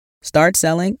Start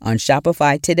selling on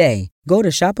Shopify today. Go to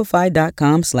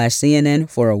shopify.com/CNN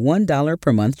for a $1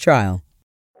 per month trial.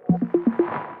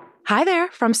 Hi there,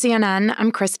 from CNN,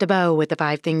 I'm Chris DeBow with the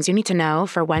 5 things you need to know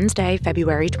for Wednesday,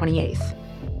 February 28th.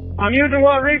 I'm using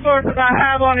what resources I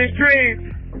have on these trees.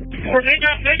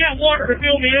 They got water to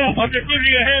fill me up. I'm just giving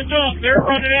you a heads up. They're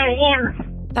running out of water.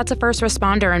 That's a first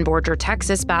responder in Borger,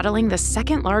 Texas, battling the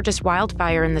second largest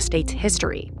wildfire in the state's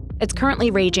history. It's currently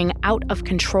raging out of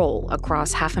control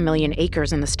across 500,000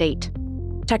 acres in the state.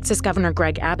 Texas Governor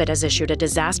Greg Abbott has issued a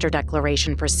disaster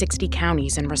declaration for 60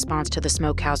 counties in response to the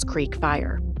Smokehouse Creek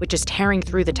fire, which is tearing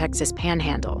through the Texas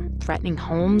Panhandle, threatening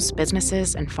homes,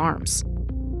 businesses, and farms.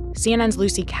 CNN's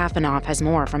Lucy Kafanoff has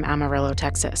more from Amarillo,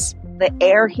 Texas. The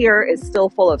air here is still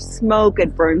full of smoke.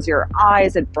 It burns your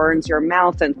eyes, it burns your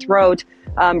mouth and throat.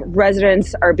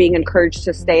 Residents are being encouraged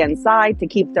to stay inside, to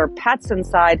keep their pets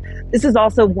inside. This is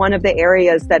also one of the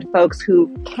areas that folks who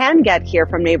can get here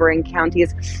from neighboring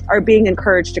counties are being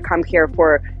encouraged to come here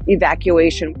for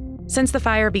evacuation. Since the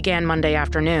fire began Monday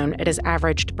afternoon, it has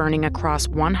averaged burning across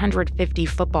 150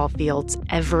 football fields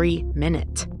every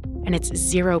minute, and it's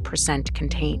 0%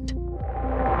 contained.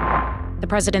 The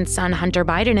president's son, Hunter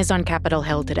Biden, is on Capitol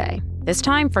Hill today, this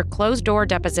time for closed-door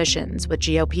depositions with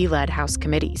GOP-led House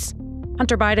committees.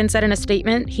 Hunter Biden said in a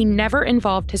statement he never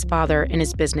involved his father in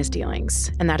his business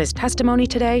dealings, and that his testimony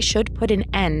today should put an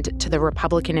end to the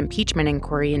Republican impeachment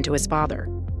inquiry into his father.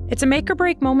 It's a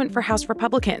make-or-break moment for House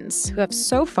Republicans, who have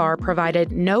so far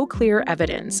provided no clear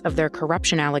evidence of their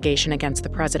corruption allegation against the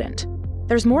president.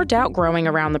 There's more doubt growing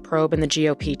around the probe in the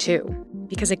GOP, too,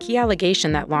 because a key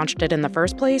allegation that launched it in the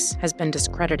first place has been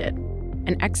discredited.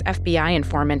 An ex-FBI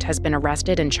informant has been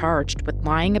arrested and charged with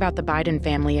lying about the Biden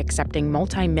family accepting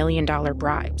multi-million-dollar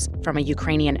bribes from a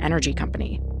Ukrainian energy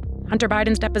company. Hunter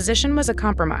Biden's deposition was a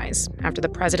compromise after the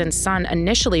president's son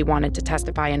initially wanted to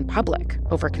testify in public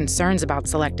over concerns about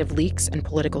selective leaks and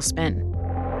political spin.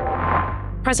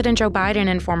 President Joe Biden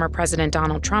and former President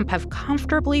Donald Trump have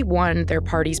comfortably won their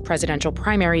party's presidential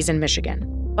primaries in Michigan,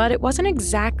 but it wasn't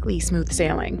exactly smooth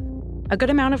sailing. A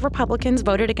good amount of Republicans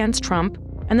voted against Trump,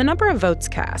 and the number of votes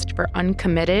cast for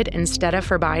uncommitted instead of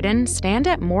for Biden stand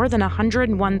at more than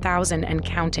 101,000 and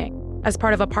counting, as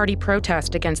part of a party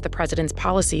protest against the president's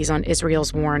policies on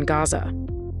Israel's war in Gaza.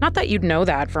 Not that you'd know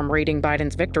that from reading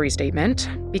Biden's victory statement,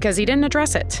 because he didn't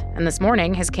address it, and this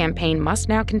morning his campaign must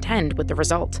now contend with the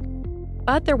result.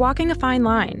 But they're walking a fine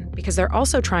line, because they're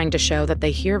also trying to show that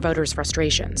they hear voters'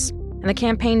 frustrations. And the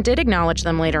campaign did acknowledge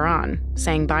them later on,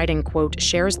 saying Biden, quote,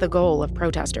 shares the goal of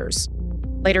protesters.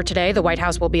 Later today, the White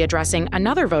House will be addressing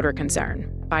another voter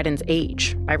concern, Biden's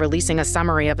age, by releasing a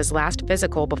summary of his last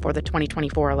physical before the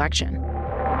 2024 election.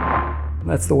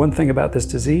 That's the one thing about this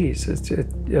disease.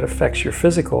 It affects your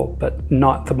physical, but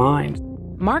not the mind.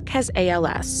 Mark has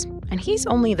ALS, and he's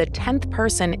only the 10th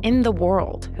person in the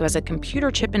world who has a computer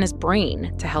chip in his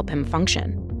brain to help him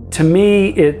function. To me,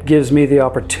 it gives me the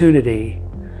opportunity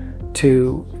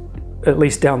to, at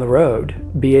least down the road,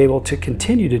 be able to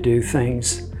continue to do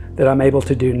things that I'm able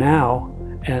to do now,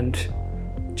 and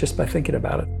just by thinking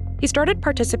about it. He started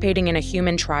participating in a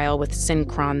human trial with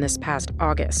Synchron this past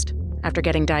August, after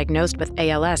getting diagnosed with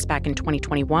ALS back in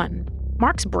 2021.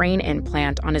 Mark's brain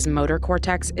implant on his motor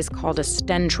cortex is called a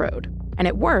stentrode, and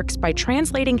it works by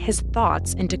translating his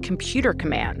thoughts into computer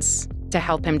commands to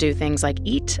help him do things like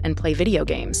eat and play video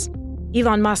games.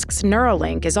 Elon Musk's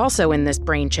Neuralink is also in this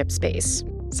brain chip space,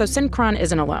 so Synchron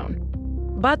isn't alone.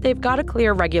 But they've got to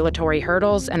clear regulatory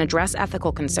hurdles and address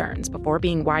ethical concerns before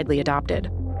being widely adopted.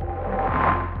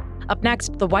 Up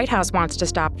next, the White House wants to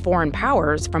stop foreign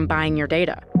powers from buying your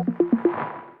data.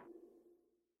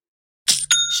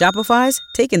 Shopify's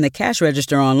taking the cash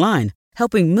register online,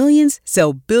 helping millions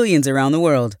sell billions around the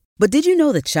world. But did you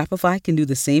know that Shopify can do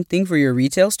the same thing for your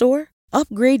retail store?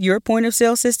 Upgrade your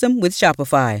point-of-sale system with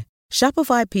Shopify.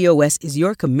 Shopify POS is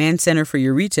your command center for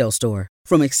your retail store.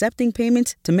 From accepting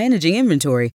payments to managing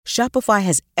inventory, Shopify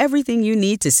has everything you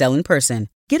need to sell in person.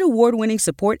 Get award-winning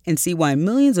support and see why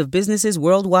millions of businesses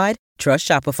worldwide trust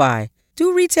Shopify.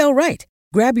 Do retail right.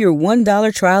 Grab your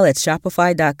 $1 trial at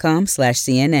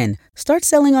shopify.com/CNN. Start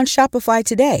selling on Shopify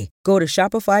today. Go to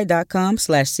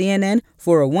shopify.com/CNN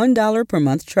for a $1 per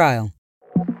month trial.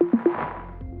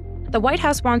 The White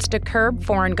House wants to curb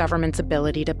foreign governments'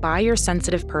 ability to buy your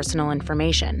sensitive personal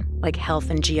information, like health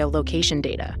and geolocation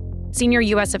data. Senior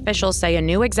U.S. officials say a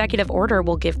new executive order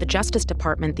will give the Justice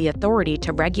Department the authority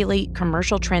to regulate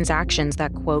commercial transactions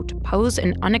that, quote, pose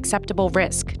an unacceptable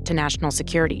risk to national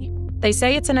security. They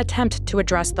say it's an attempt to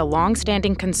address the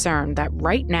long-standing concern that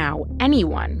right now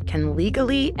anyone can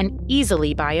legally and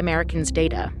easily buy Americans'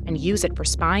 data and use it for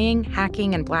spying,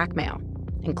 hacking, and blackmail.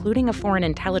 including a foreign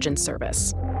intelligence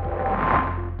service.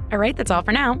 All right, that's all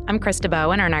for now. I'm Krista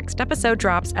Bow, and our next episode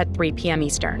drops at 3 p.m.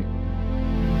 Eastern.